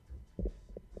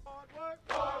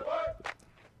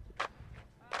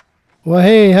Well,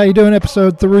 hey, how you doing?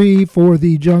 Episode 3 for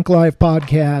the Junk Life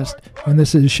podcast, and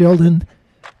this is Sheldon.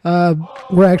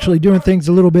 We're actually doing things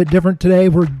a little bit different today.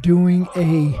 We're doing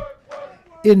a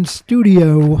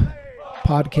in-studio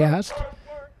podcast,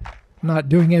 not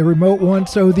doing a remote one,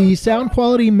 so the sound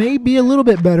quality may be a little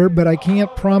bit better, but I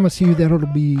can't promise you that it'll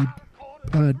be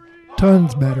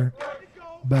tons better.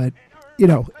 But, you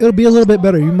know, it'll be a little bit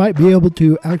better. You might be able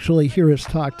to actually hear us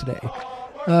talk today.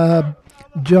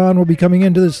 John will be coming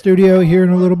into the studio here in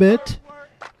a little bit,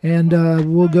 and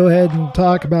we'll go ahead and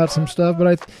talk about some stuff.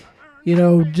 But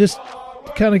just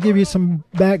kind of give you some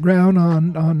background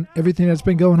on everything that's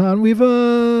been going on. We've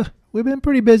been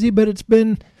pretty busy, but it's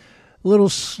been a little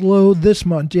slow this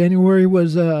month. January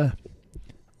was a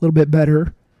little bit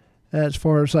better as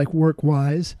far as like work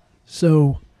wise.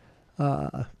 So,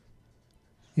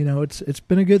 it's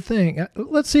been a good thing.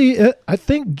 Let's see. I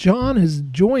think John has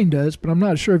joined us, but I'm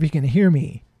not sure if he can hear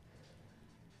me.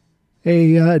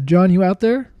 Hey, John, you out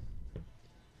there?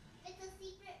 It's a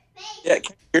secret base.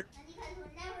 Yeah,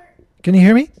 Can you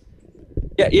hear me?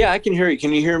 Yeah, I can hear you.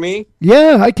 Can you hear me?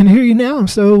 Yeah, I can hear you now.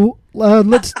 So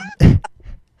let's.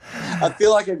 I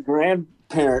feel like a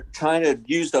grandparent trying to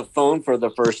use the phone for the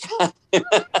first time.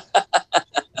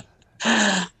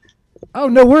 Oh,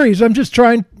 no worries. I'm just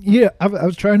trying. Yeah, I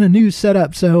was trying a new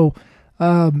setup. So,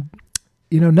 now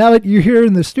that you're here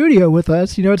in the studio with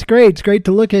us, it's great. It's great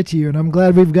to look at you, and I'm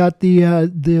glad we've got the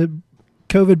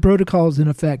COVID protocols in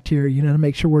effect here. To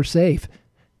make sure we're safe.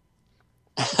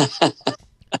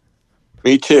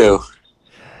 Me too.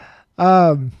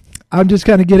 I'm just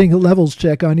kind of getting a levels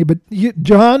check on you, but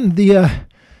John, the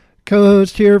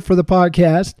co-host here for the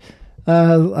podcast.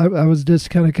 I was just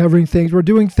kind of covering things. We're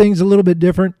doing things a little bit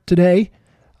different today.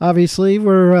 Obviously,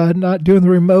 we're not doing the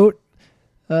remote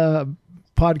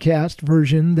podcast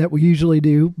version that we usually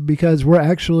do because we're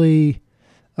actually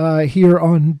here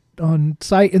on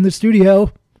site in the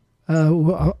studio,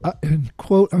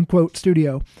 quote unquote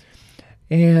studio,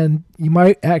 and you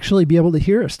might actually be able to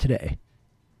hear us today.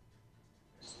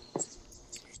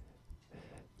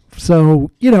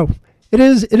 So It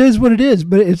is what it is,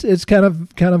 but it's kind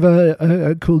of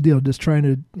a cool deal. Just trying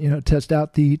to test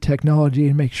out the technology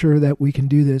and make sure that we can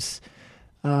do this.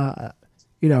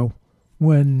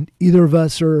 When either of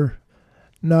us are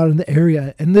not in the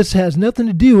area, and this has nothing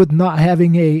to do with not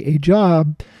having a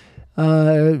job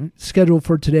scheduled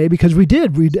for today because we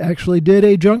actually did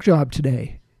a junk job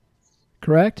today.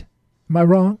 Correct? Am I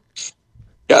wrong?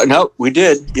 Yeah, no, we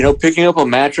did. Picking up a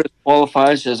mattress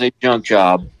qualifies as a junk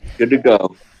job. Good to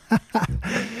go.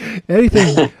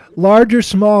 Anything large or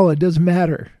small, it doesn't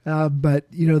matter. But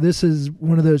this is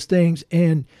one of those things,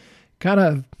 and kind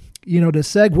of to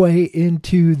segue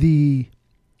into the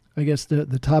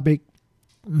topic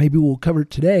maybe we'll cover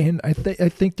today. And I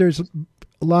think there's a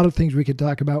lot of things we could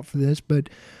talk about for this, but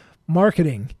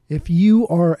marketing. If you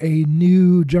are a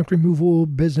new junk removal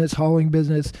business, hauling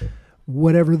business,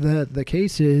 whatever the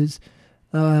case is,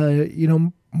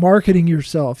 marketing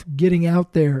yourself, getting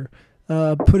out there.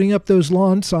 Putting up those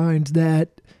lawn signs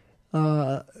that,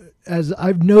 as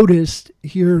I've noticed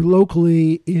here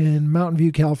locally in Mountain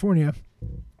View, California,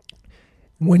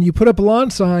 when you put up a lawn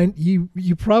sign,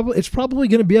 it's probably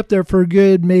going to be up there for a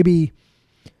good maybe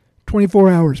 24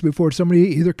 hours before somebody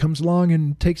either comes along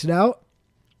and takes it out,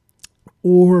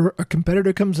 or a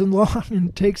competitor comes along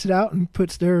and takes it out and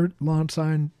puts their lawn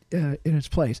sign in its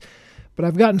place. But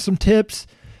I've gotten some tips,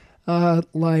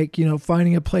 like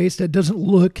finding a place that doesn't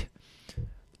look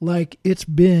like it's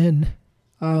been,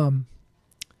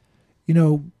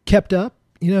 kept up.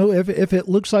 If it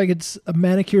looks like it's a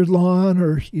manicured lawn,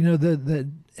 or the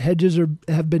hedges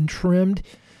have been trimmed,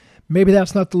 maybe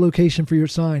that's not the location for your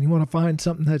sign. You want to find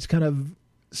something that's kind of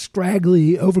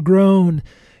scraggly, overgrown.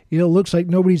 Looks like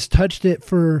nobody's touched it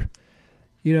for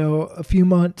a few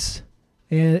months,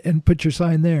 and put your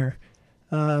sign there.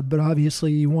 But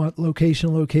obviously, you want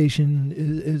location. Location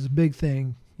is a big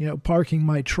thing. Parking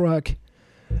my truck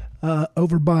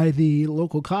over by the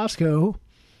local Costco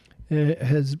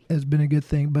has been a good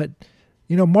thing, but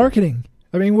marketing.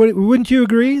 I mean, wouldn't you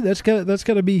agree? That's got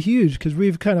to be huge, because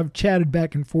we've kind of chatted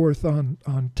back and forth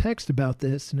on text about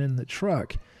this and in the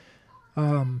truck.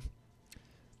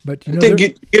 But I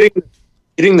think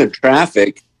getting the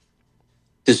traffic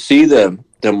to see the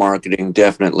marketing,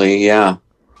 definitely, yeah.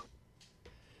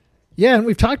 Yeah, and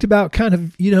we've talked about kind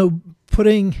of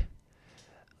putting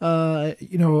a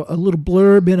little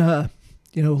blurb in a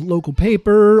local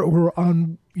paper, or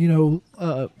on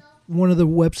one of the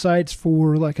websites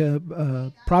for like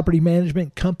a property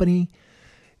management company,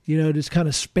 just kind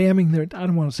of spamming their, I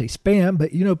don't want to say spam,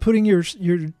 but, putting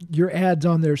your ads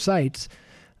on their sites,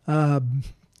 in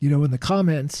the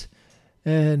comments,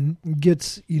 and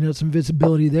gets, some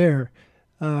visibility there.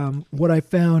 What I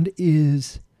found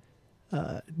is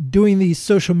doing these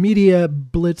social media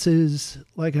blitzes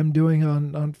like I'm doing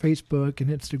on Facebook and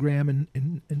Instagram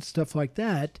and stuff like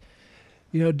that,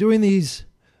 doing these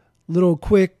little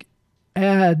quick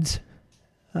ads,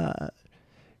 paying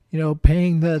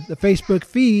the Facebook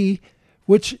fee,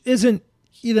 which isn't,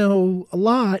 a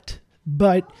lot,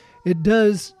 but it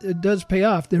does pay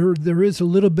off. There is a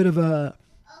little bit of a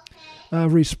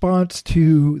response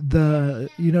to the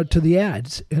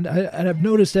ads, and I've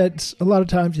noticed that a lot of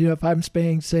times, if I'm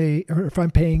paying say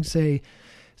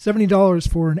 $70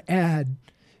 for an ad,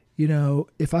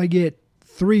 if I get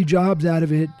 3 jobs out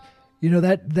of it,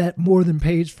 that more than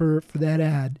pays for that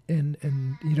ad, and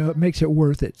it makes it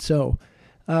worth it. So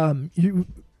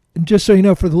just so you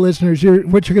know, for the listeners,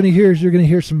 what you're going to hear is you're going to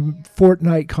hear some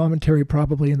Fortnite commentary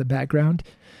probably in the background.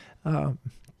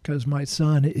 Because my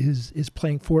son is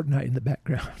playing Fortnite in the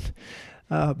background.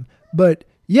 But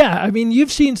yeah, I mean,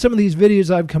 you've seen some of these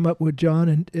videos I've come up with,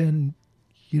 John, and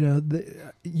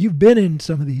you've been in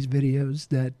some of these videos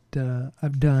that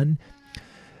I've done.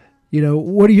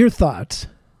 What are your thoughts?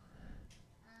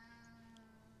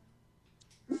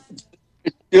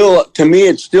 To me,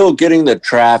 it's still getting the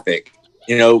traffic.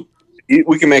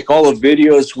 We can make all the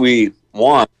videos we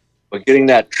want, but getting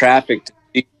that traffic to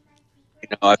see,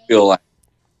 I feel like,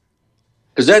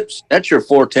 because that's your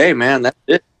forte, man. That's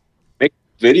it. Make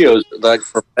videos like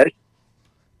professional.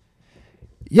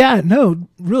 Yeah, no,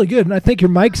 really good. And I think your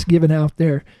mic's giving out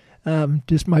there.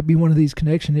 Just might be one of these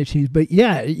connection issues. But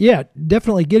yeah,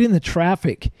 definitely getting the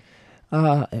traffic.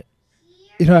 I've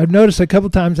noticed a couple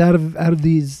times out of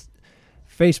these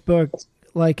Facebook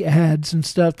like ads and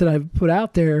stuff that I've put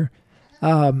out there.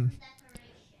 I've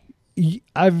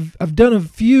done a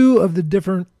few of the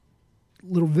different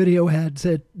little video ads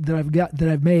that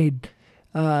I've made,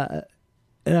 and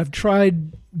I've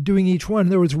tried doing each one.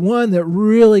 There was one that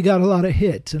really got a lot of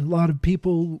hits, and a lot of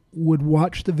people would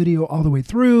watch the video all the way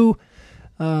through,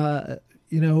 and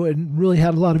really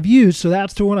had a lot of views. So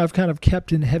that's the one I've kind of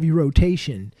kept in heavy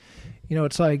rotation.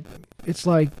 It's like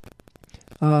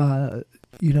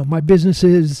my business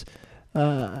is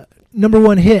number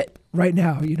one hit right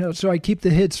now. So I keep the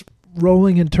hits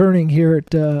rolling and turning here at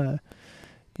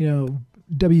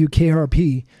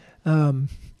WKRP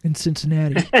in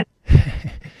Cincinnati.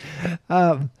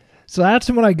 So that's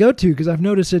the one I go to because I've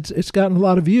noticed it's gotten a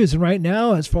lot of views. And right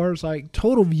now, as far as like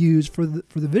total views for the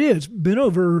video, it's been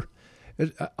over,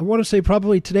 I want to say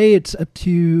probably today it's up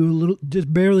to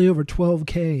just barely over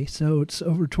 12K. So it's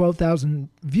over 12,000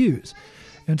 views.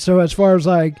 And so as far as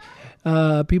like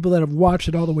people that have watched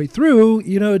it all the way through,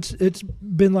 it's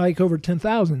been like over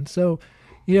 10,000. So,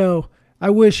 I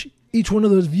wish each one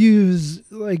of those views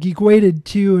like equated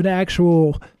to an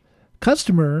actual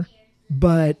customer,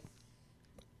 but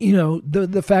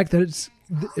the fact that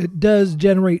it does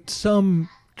generate some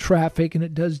traffic and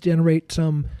it does generate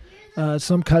some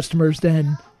customers,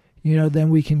 then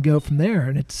we can go from there,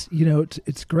 and it's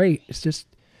great. It's just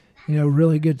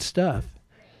really good stuff.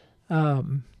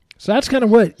 So that's kind of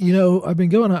what I've been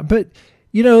going on, but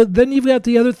then you've got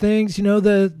the other things,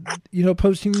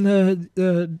 posting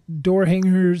the door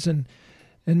hangers and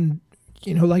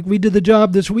like we did the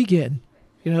job this weekend,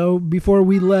 before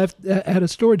we left at a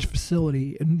storage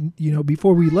facility. And,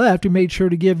 before we left, we made sure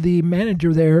to give the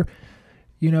manager there,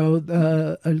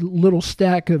 a little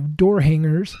stack of door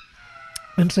hangers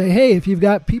and say, hey, if you've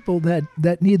got people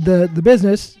that need the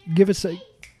business, give us a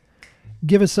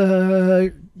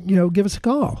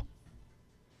call.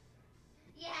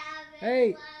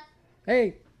 Hey,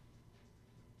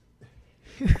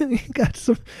 got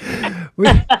some.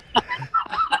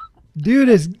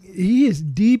 Dude he is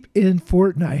deep in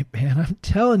Fortnite, man. I'm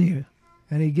telling you,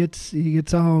 and he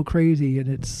gets all crazy, and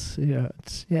it's.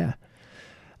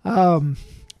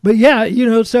 But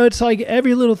yeah, so it's like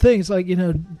every little thing. It's like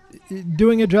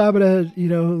doing a job at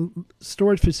a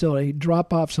storage facility,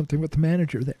 drop off something with the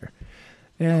manager there,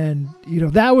 and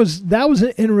that was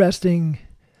an interesting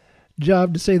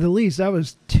job to say the least. That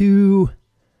was 2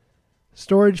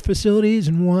 storage facilities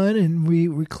in one, and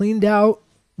we cleaned out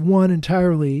one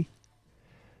entirely,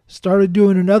 started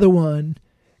doing another one,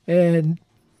 and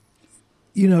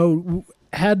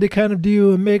had to kind of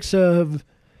do a mix of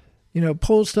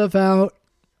pull stuff out.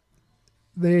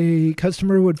 The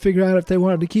customer would figure out if they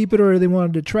wanted to keep it or they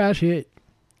wanted to trash it,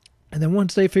 and then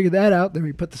once they figured that out, then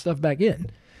we put the stuff back in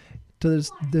to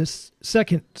this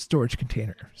second storage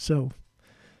container. So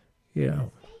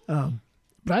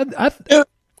but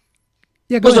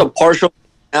Yeah, It go was a ahead. partial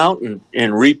out and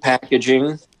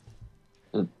repackaging,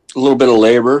 and a little bit of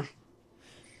labor.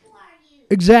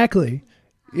 Exactly.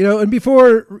 And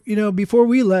before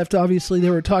we left, obviously they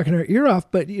were talking our ear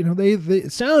off, but they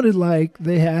it sounded like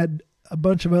they had a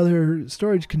bunch of other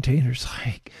storage containers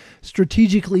like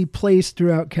strategically placed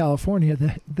throughout California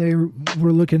that they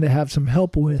were looking to have some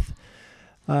help with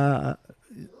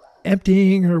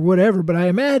emptying or whatever. But I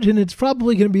imagine it's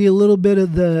probably going to be a little bit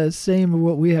of the same of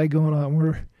what we had going on.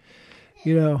 Where, I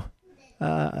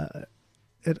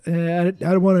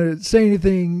don't want to say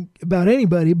anything about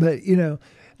anybody, but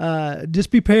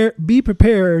just be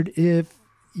prepared if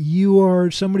you are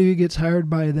somebody who gets hired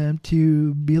by them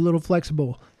to be a little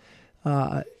flexible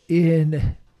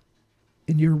in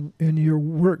your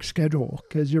work schedule,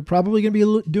 because you're probably going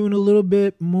to be doing a little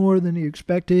bit more than you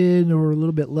expected or a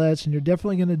little bit less, and you're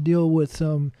definitely going to deal with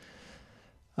some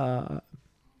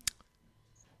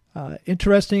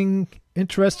interesting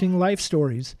life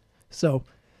stories. So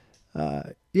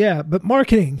but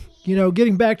marketing,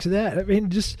 getting back to that, I mean,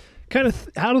 just kind of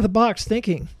out of the box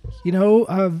thinking.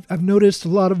 I've noticed a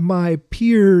lot of my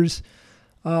peers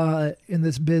in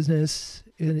this business,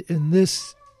 in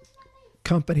this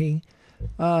company,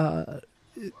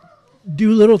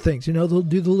 do little things. They'll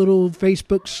do the little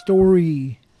Facebook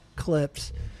story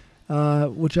clips,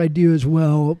 which I do as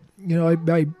well.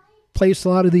 I place a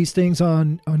lot of these things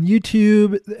on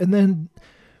YouTube, and then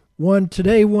one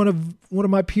of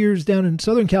my peers down in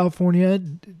Southern California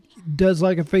does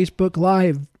like a Facebook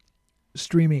Live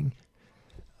streaming.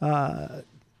 And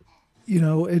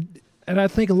I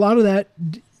think a lot of that,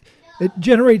 it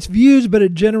generates views, but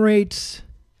it generates,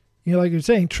 like you're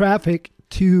saying, traffic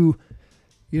to,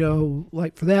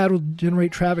 like for that, it'll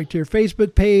generate traffic to your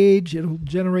Facebook page. It'll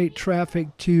generate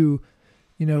traffic to,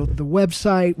 the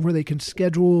website where they can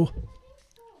schedule,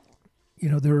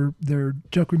 their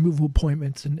junk removal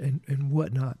appointments and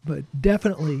whatnot. But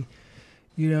definitely,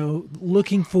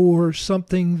 looking for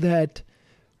something that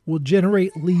will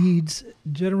generate leads,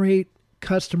 generate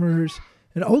customers,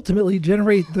 and ultimately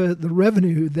generate the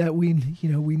revenue that we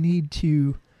need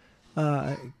to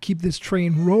keep this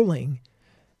train rolling.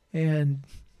 And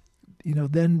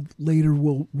then later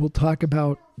we'll talk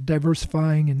about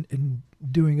diversifying and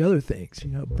doing other things,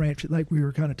 branch it like we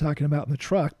were kind of talking about in the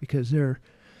truck, because there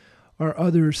are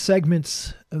other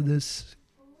segments of this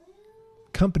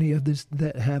company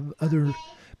that have other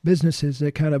businesses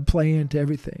that kind of play into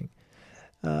everything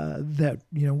that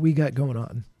we got going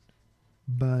on.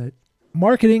 But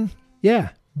marketing, yeah,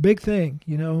 big thing.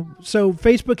 So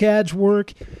Facebook ads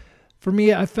work for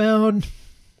me. I found,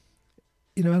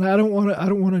 and I don't want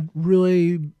to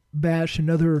really bash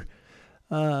another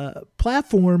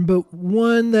platform, but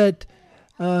one that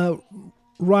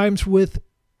rhymes with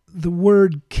the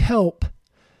word kelp.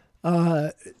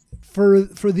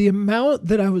 For the amount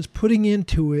that I was putting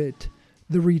into it,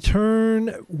 the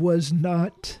return was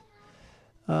not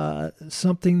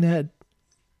something that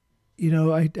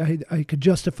I could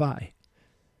justify.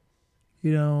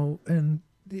 And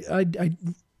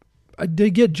I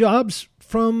did get jobs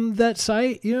from that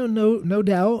site, no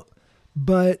doubt,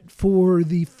 but for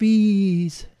the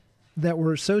fees that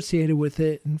were associated with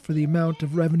it and for the amount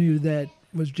of revenue that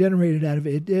was generated out of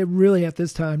it, it really at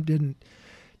this time didn't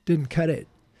cut it.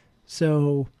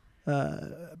 So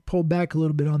pulled back a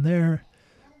little bit on there.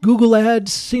 Google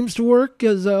Ads seems to work,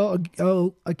 as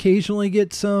I'll occasionally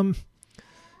get some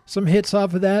hits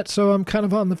off of that. So I'm kind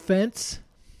of on the fence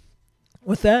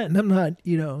with that, and I'm not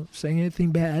saying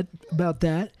anything bad about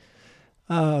that.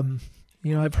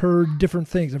 I've heard different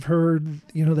things. I've heard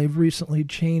they've recently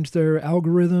changed their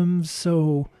algorithms,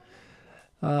 so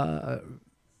I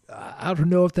don't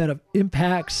know if that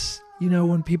impacts,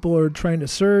 when people are trying to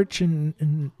search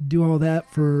and do all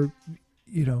that for,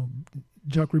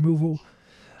 junk removal,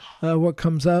 what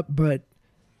comes up. But,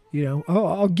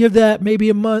 I'll give that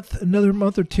maybe another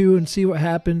month or two and see what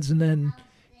happens. And then,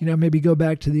 maybe go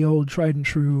back to the old tried and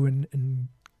true and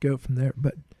go from there.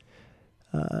 But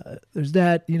there's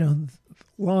that,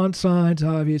 lawn signs,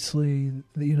 obviously,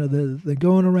 the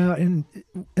going around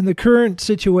in the current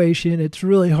situation, it's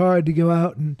really hard to go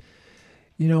out and,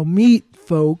 meet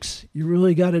folks. You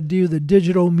really got to do the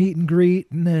digital meet and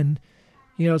greet and then,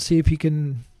 see if you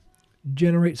can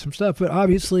generate some stuff. But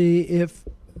obviously, if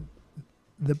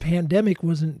the pandemic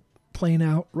wasn't playing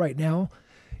out right now,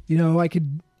 I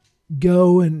could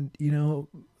go and,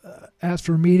 ask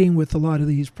for a meeting with a lot of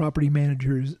these property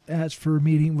managers, ask for a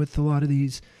meeting with a lot of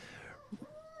these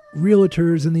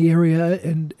realtors in the area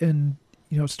and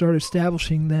start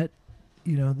establishing that,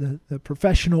 the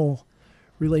professional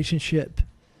relationship,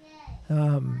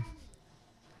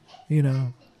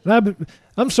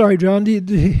 I'm sorry, John.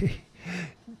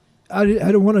 I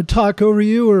don't want to talk over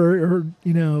you or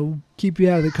keep you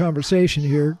out of the conversation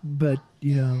here, but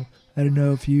I don't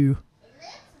know if you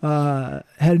had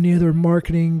any other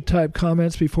marketing type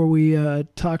comments before we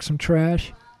talk some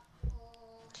trash.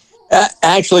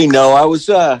 Actually, no. I was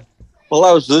while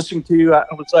I was listening to you, I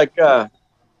was like, I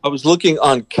was looking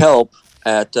on Kelp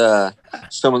at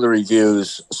some of the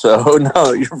reviews. So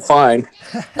no, you're fine.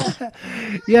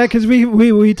 Yeah, because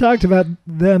we talked about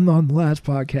them on the last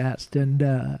podcast, and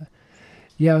I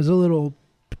was a little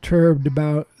perturbed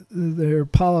about their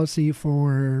policy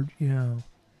for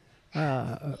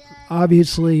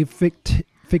obviously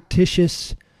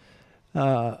fictitious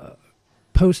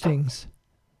postings.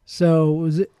 So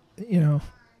was it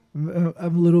I'm a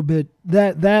little bit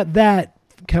that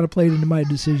kind of played into my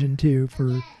decision too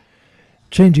for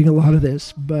changing a lot of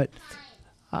this, but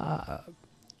I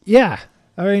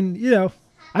mean,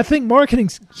 I think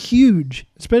marketing's huge,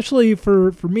 especially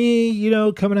for me,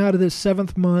 coming out of this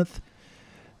 7th month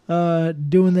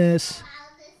doing this,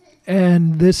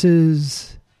 and this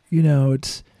is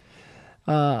it's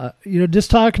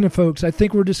just talking to folks. I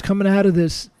think we're just coming out of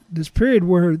this period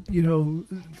where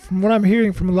from what I'm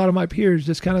hearing from a lot of my peers,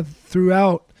 just kind of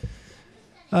throughout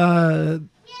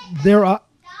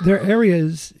their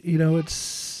areas, they're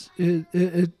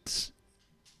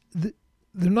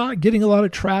not getting a lot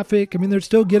of traffic. I mean, they're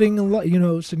still getting a lot,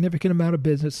 significant amount of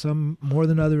business, some more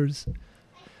than others,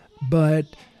 but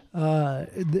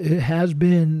it has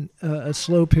been a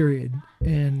slow period,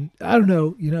 and I don't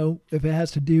know, if it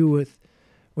has to do with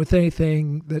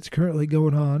anything that's currently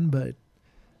going on, but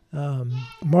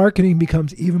marketing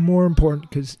becomes even more important,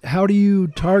 because how do you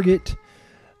target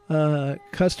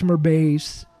customer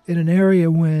base in an area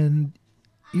when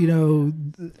you're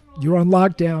on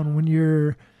lockdown, when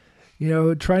you're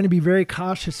trying to be very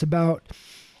cautious about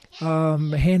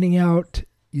handing out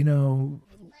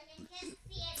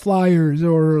flyers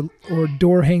or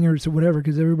door hangers or whatever,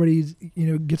 because everybody's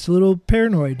gets a little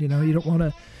paranoid. You don't want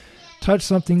to touch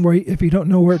something if you don't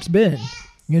know where it's been.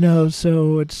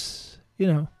 So it's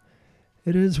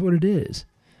it is what it is,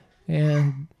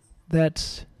 and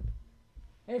that's.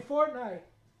 Hey, Fortnite.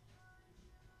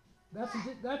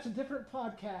 That's a different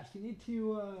podcast. You need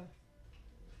to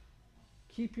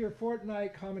keep your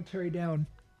Fortnite commentary down.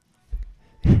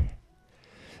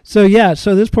 So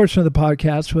this portion of the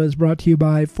podcast was brought to you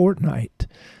by Fortnite,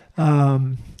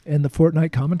 and the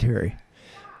Fortnite commentary.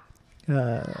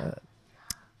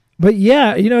 But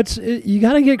yeah, you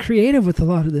got to get creative with a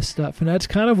lot of this stuff, and that's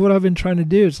kind of what I've been trying to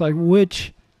do. It's like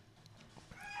which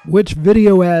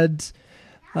video ads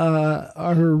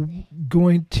are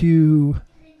going to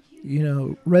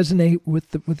resonate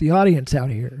with the audience out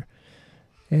here,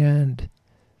 and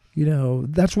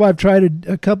that's why I've tried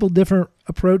a couple different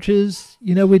approaches.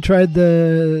 We tried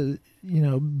the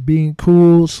being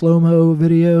cool slow-mo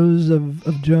videos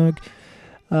of junk.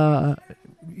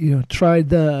 Tried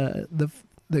the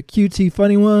cutesy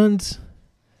funny ones.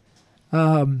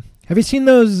 Have you seen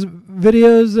those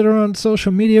videos that are on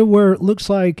social media where it looks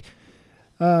like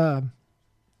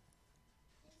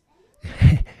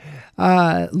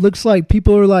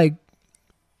people are like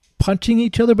punching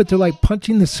each other, but they're like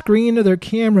punching the screen of their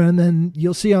camera, and then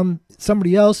you'll see on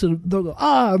somebody else, they'll go,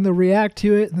 and they'll react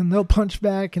to it, and then they'll punch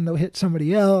back and they'll hit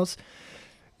somebody else.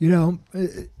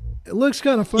 It looks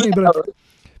kind of funny, but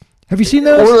have you seen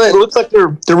those? Well, it looks like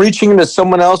they're reaching into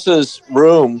someone else's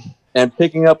room and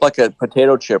picking up like a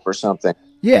potato chip or something.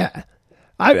 Yeah.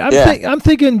 I'm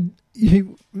thinking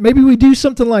maybe we do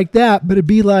something like that, but it'd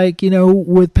be like,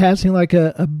 with passing like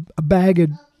a bag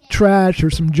of trash or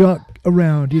some junk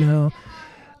around,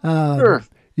 Sure.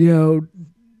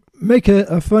 Make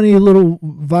a funny little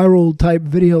viral type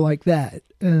video like that.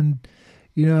 And,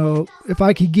 if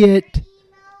I could get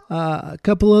a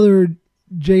couple other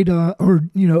JDOT or,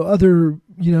 other,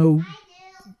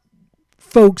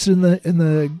 folks in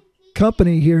the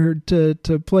company here to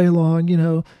play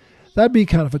along, that'd be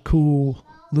kind of a cool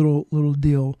little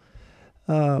deal.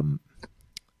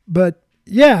 But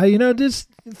yeah, just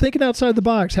thinking outside the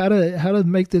box, how to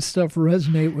make this stuff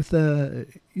resonate with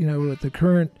with the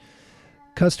current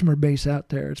customer base out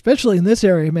there, especially in this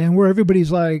area, man, where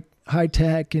everybody's like high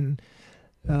tech and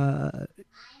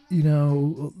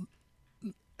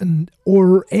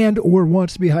or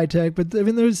wants to be high tech. But I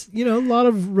mean, there's a lot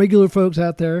of regular folks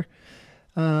out there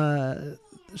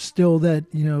still that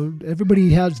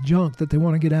everybody has junk that they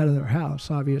want to get out of their house,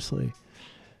 obviously.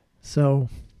 So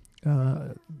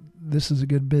this is a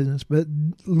good business, but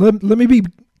let me be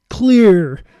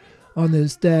clear on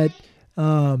this, that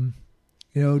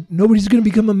nobody's going to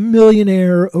become a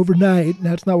millionaire overnight. And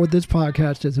that's not what this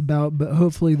podcast is about. But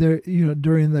hopefully,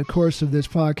 during the course of this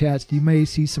podcast, you may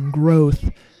see some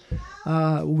growth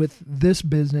with this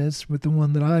business, with the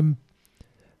one that I'm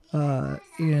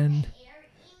in.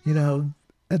 And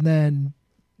then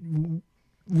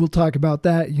we'll talk about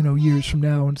that, years from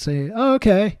now, and say, oh,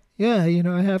 okay, yeah,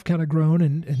 I have kind of grown,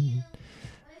 and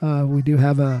we do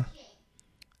have a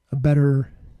better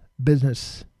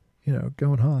business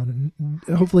going on, and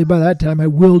hopefully by that time I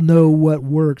will know what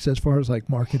works as far as like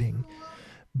marketing.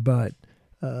 But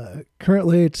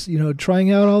currently it's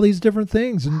trying out all these different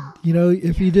things, and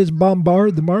if you just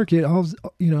bombard the market,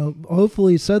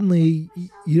 hopefully suddenly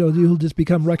you'll just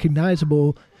become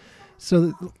recognizable.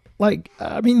 So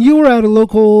you were at a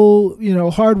local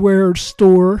hardware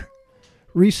store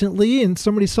recently, and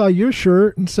somebody saw your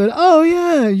shirt and said, oh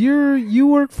yeah, you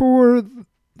work for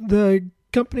the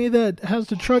company that has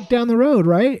the truck down the road,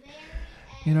 right?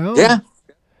 Yeah,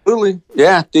 absolutely.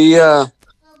 Yeah, the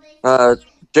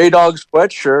J-Dog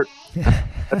sweatshirt. Hey,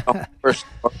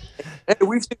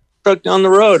 we've seen the truck down the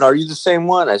road. Are you the same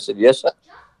one? I said, yes.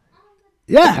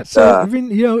 Yeah, so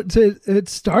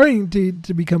it's starting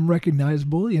to become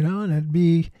recognizable, and it'd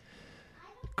be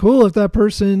cool if that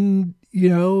person,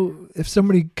 if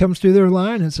somebody comes through their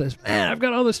line and says, man, I've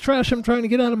got all this trash I'm trying to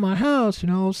get out of my house,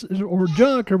 or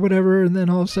junk or whatever, and then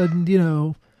all of a sudden, they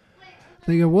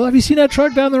go, well, have you seen that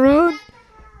truck down the road?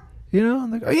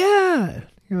 And they go, yeah.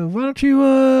 Why don't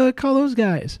you call those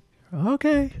guys?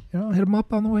 Okay, hit them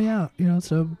up on the way out.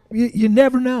 So you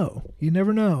never know. You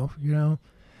never know.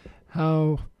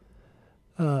 How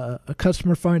a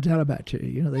customer finds out about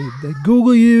you. They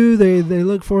Google you, they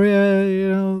look for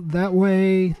you, that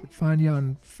way, find you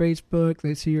on Facebook,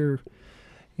 they see your,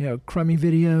 crummy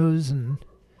videos and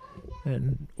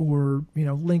or,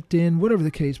 LinkedIn, whatever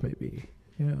the case may be,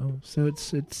 so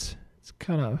it's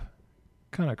kind of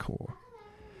cool.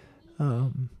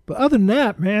 But other than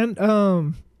that,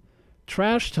 man,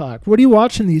 trash talk. What are you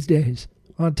watching these days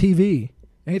on TV?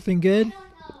 Anything good?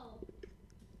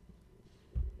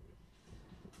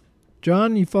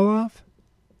 John, you fall off?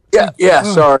 Yeah,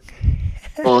 Oh.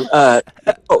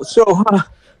 Sorry.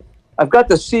 I've got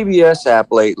the CBS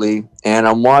app lately, and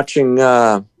I'm watching,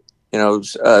 the old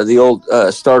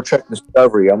Star Trek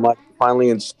Discovery. I'm finally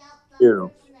in season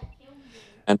 2,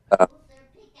 and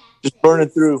just burning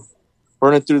through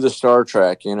the Star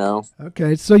Trek.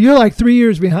 Okay, so you're like 3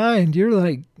 years behind. You're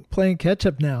like playing catch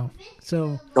up now.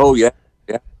 So. Oh yeah,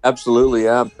 absolutely.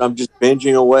 Yeah, I'm just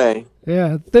binging away.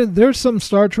 Yeah, there's some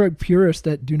Star Trek purists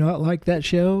that do not like that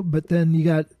show, but then you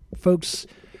got folks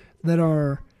that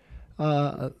are,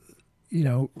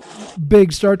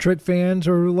 big Star Trek fans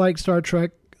or like Star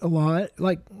Trek a lot,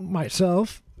 like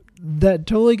myself, that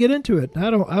totally get into it. I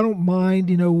don't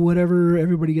mind, whatever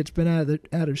everybody gets bent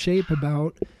out of shape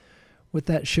about with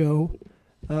that show,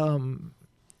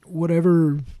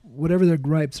 whatever their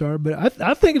gripes are. But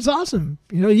I think it's awesome.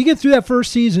 You get through that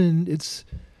first season,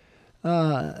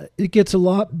 it gets a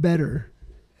lot better,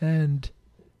 and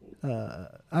I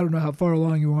don't know how far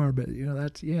along you are, but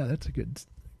that's a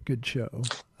good show.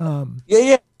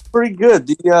 Yeah, pretty good.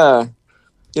 I'll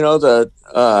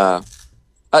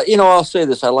say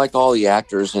this: I like all the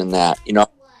actors in that.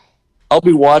 I'll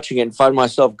be watching it and find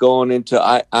myself going into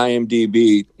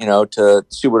IMDb, to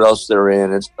see what else they're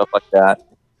in and stuff like that.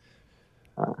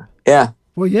 Yeah.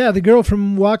 Well, yeah, the girl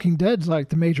from Walking Dead's like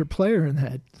the major player in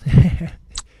that.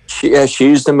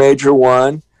 She's the major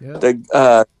one. Yep.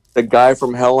 The guy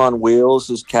from Hell on Wheels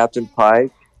is Captain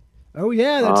Pike. Oh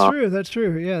yeah, that's true. That's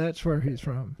true. Yeah, that's where he's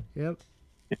from. Yep.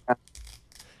 Yeah.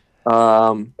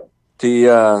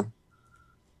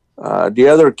 The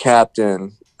other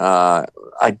captain, I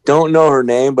don't know her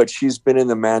name, but she's been in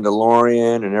The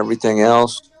Mandalorian and everything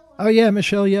else. Oh yeah,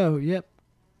 Michelle Yeoh. Yep.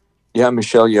 Yeah,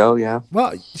 Michelle Yeoh. Yeah.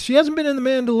 Well, she hasn't been in The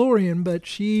Mandalorian, but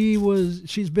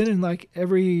she's been in like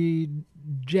every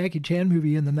Jackie Chan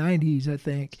movie in the 90s, I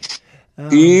think.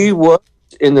 She was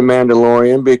in The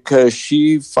Mandalorian because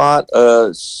she fought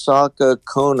Ahsoka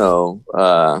Tano.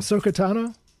 Ahsoka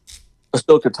Tano?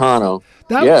 Ahsoka Tano.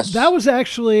 Yes. That was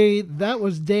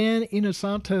Dan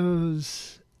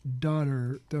Inosanto's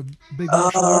daughter, the big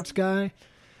martial arts guy.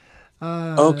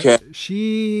 Okay.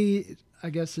 She, I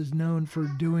guess, is known for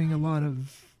doing a lot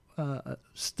of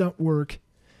stunt work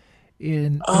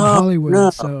in Hollywood. No.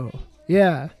 So,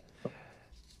 yeah.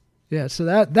 Yeah, so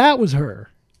that was her.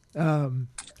 That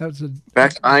was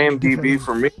back to IMDb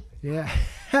for me. Yeah.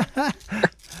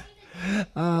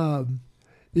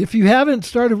 If you haven't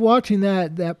started watching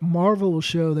that Marvel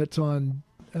show that's on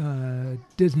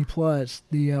Disney Plus,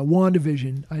 the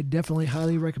WandaVision, I definitely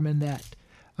highly recommend that.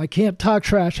 I can't talk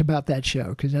trash about that show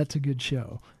because that's a good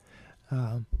show.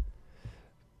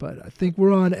 But I think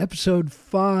we're on episode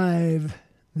 5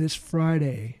 this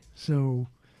Friday. So,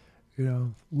 a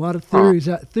lot of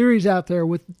theories out there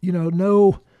with,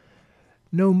 no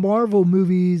Marvel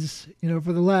movies,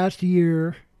 for the last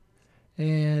year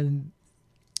and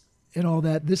all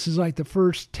that. This is like the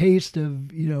first taste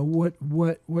of,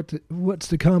 what's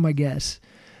to come, I guess,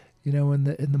 in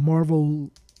the Marvel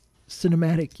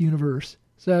cinematic universe.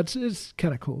 So it's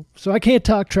kind of cool. So I can't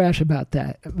talk trash about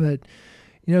that, but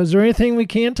is there anything we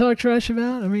can talk trash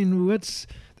about? I mean, there's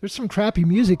some crappy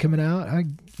music coming out.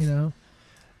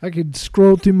 I could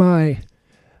scroll through my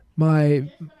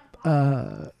iTunes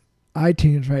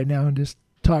right now and just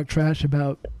talk trash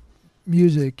about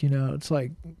music. It's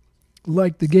like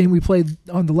the game we played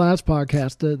on the last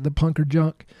podcast, the Punk or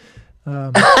Junk.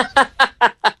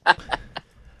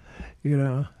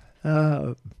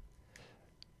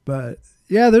 But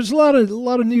yeah, there's a lot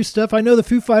of new stuff. I know the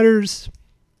Foo Fighters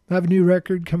have a new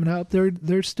record coming out.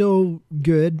 They're still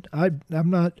good. I'm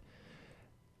not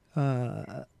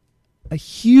a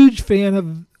huge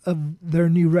fan of their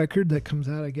new record that comes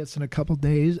out, I guess, in a couple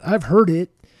days. I've heard it,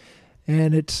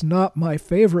 and it's not my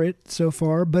favorite so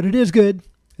far, but it is good.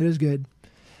 It is good.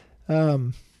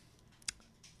 There's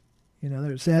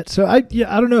that. So I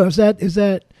don't know. Is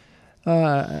that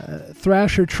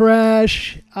thrash or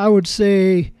trash? I would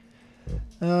say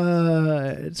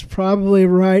it's probably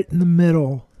right in the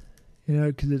middle.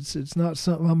 Because it's not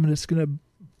something I'm just gonna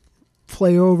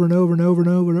play over and over and over and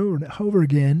over and over and over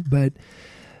again, but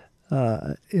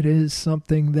it is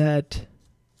something that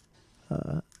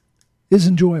is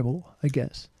enjoyable, I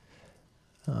guess.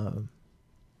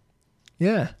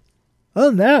 Yeah. Other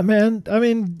than that, man, I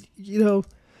mean,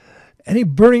 any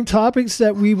burning topics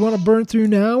that we want to burn through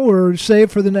now or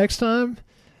save for the next time?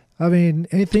 I mean,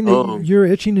 anything that you're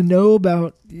itching to know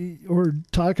about or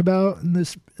talk about in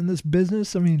this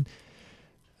business? I mean,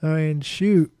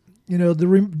 shoot. During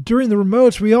the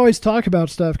remotes, we always talk about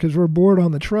stuff because we're bored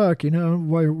on the truck, while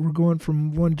we're going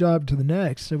from one job to the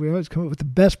next. So we always come up with the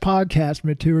best podcast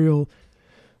material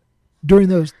during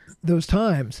those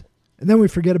times, and then we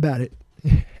forget about it.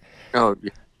 Oh,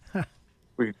 yeah.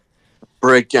 We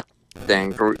break down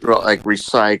things like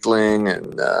recycling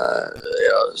and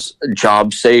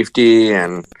job safety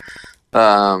and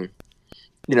trying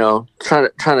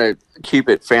to keep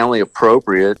it family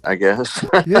appropriate, I guess.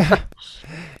 Yeah.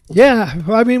 Yeah,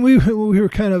 well, I mean, we were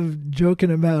kind of joking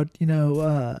about,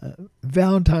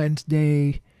 Valentine's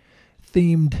Day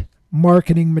themed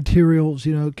marketing materials,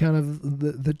 kind of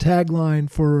the tagline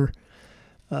for,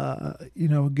 a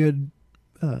good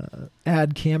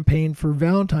ad campaign for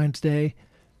Valentine's Day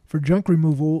for junk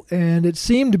removal. And it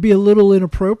seemed to be a little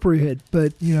inappropriate,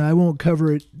 but, I won't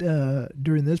cover it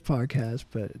during this podcast.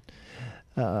 But,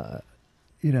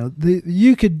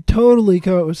 you could totally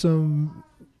come up with some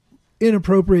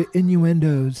inappropriate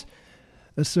innuendos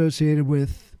associated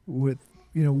with what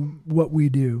we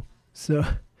do. So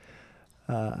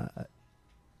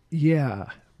yeah,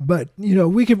 but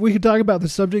we could talk about the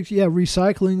subjects. Yeah,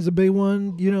 recycling's a big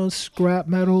one, scrap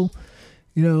metal,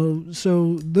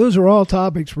 so those are all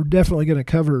topics we're definitely going to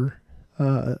cover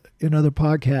in other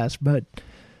podcasts. But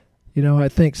I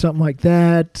think something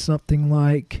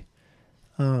like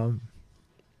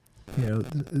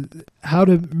how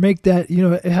to make that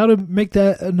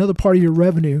another part of your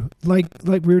revenue, like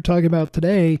we were talking about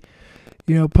today,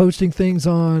 posting things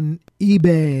on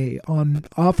eBay, on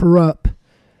OfferUp,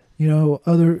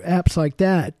 other apps like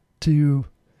that,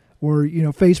 or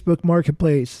Facebook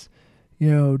Marketplace,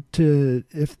 to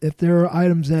if there are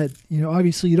items that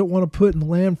obviously you don't want to put in the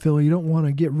landfill, you don't want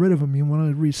to get rid of them, you want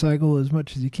to recycle as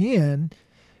much as you can,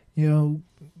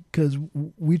 because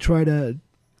we try to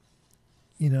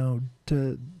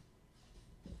to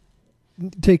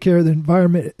take care of the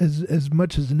environment as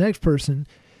much as the next person.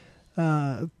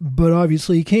 But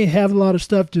obviously you can't have a lot of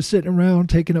stuff just sitting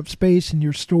around taking up space in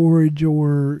your storage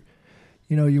or,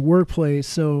 your workplace.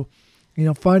 So,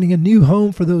 finding a new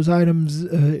home for those items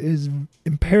is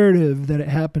imperative that it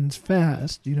happens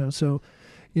fast, so,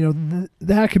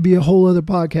 that could be a whole other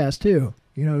podcast too,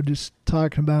 just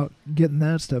talking about getting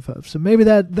that stuff up. So maybe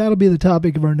that'll be the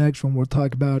topic of our next one. We'll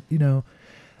talk about,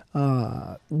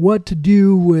 what to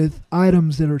do with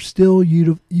items that are still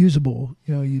usable.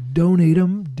 You donate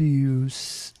them. Do you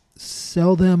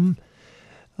sell them?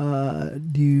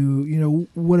 Do you,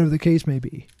 whatever the case may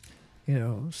be.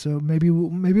 So maybe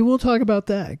we'll talk about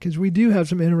that, because we do have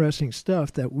some interesting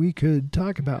stuff that we could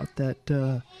talk about that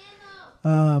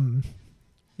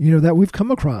that we've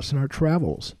come across in our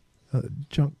travels, of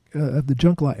the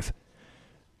junk life.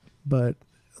 But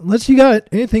unless you got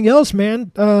anything else,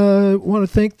 man, want to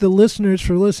thank the listeners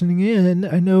for listening in.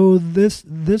 I know this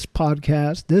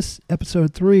podcast, this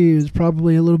episode 3, is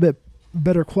probably a little bit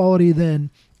better quality than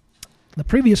the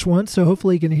previous one, so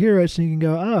hopefully you can hear us and you can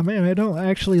go, oh man, I don't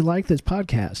actually like this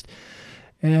podcast.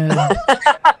 And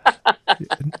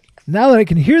now that I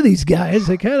can hear these guys,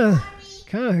 they kind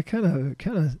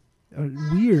of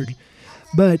weird.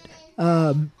 But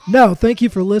no, thank you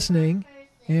for listening,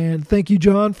 and thank you,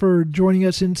 John, for joining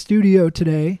us in studio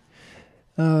today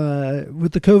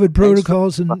with the COVID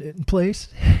protocols in place.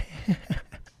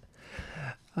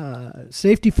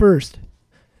 Safety first.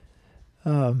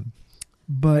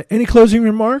 But any closing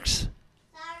remarks?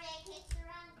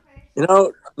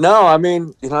 No, I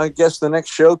mean, I guess the next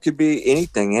show could be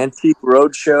anything, Antique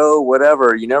Roadshow,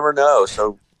 whatever. You never know.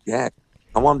 So, yeah,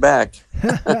 come on back.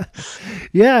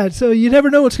 Yeah, so you never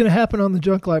know what's going to happen on the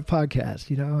Junk Life podcast,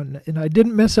 and I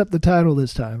didn't mess up the title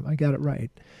this time. I got it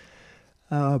right.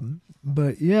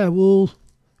 But, yeah,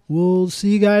 we'll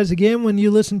see you guys again when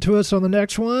you listen to us on the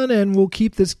next one, and we'll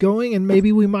keep this going, and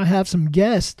maybe we might have some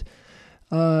guests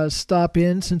stop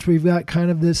in since we've got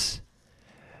kind of this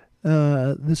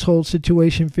whole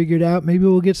situation figured out. Maybe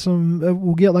we'll get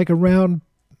we'll get like a round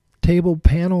table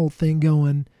panel thing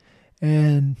going,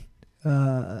 and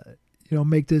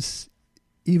make this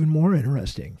even more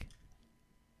interesting.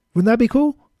 Wouldn't that be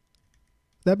cool?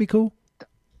 That'd be cool.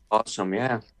 Awesome,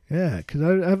 yeah. Yeah, because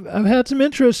I've had some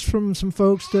interest from some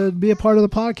folks to be a part of the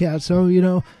podcast. So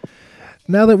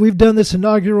now that we've done this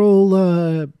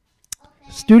inaugural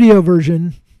studio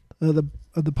version of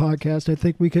the podcast, I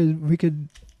think we could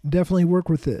definitely work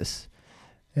with this,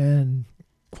 and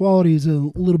quality is a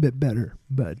little bit better,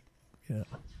 but it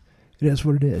is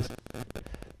what it is.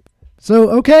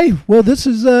 So okay, well, this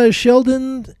is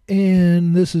Sheldon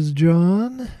and this is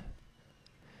John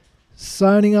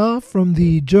signing off from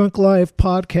the Junk Life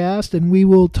podcast, and we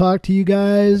will talk to you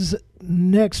guys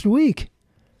next week.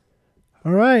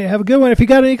 All right, have a good one. If you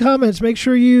got any comments, make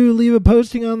sure you leave a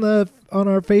posting on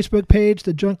our Facebook page,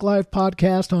 the Junk Life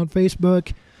Podcast on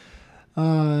Facebook,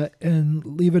 and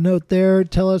leave a note there.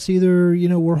 Tell us either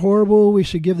we're horrible, we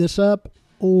should give this up,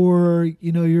 or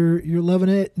you're loving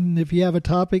it, and if you have a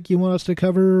topic you want us to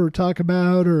cover or talk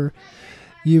about, or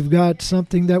you've got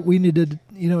something that we need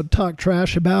to talk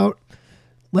trash about,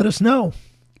 let us know,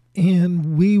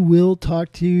 and we will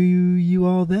talk to you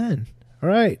all then. All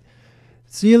right,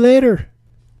 see you later.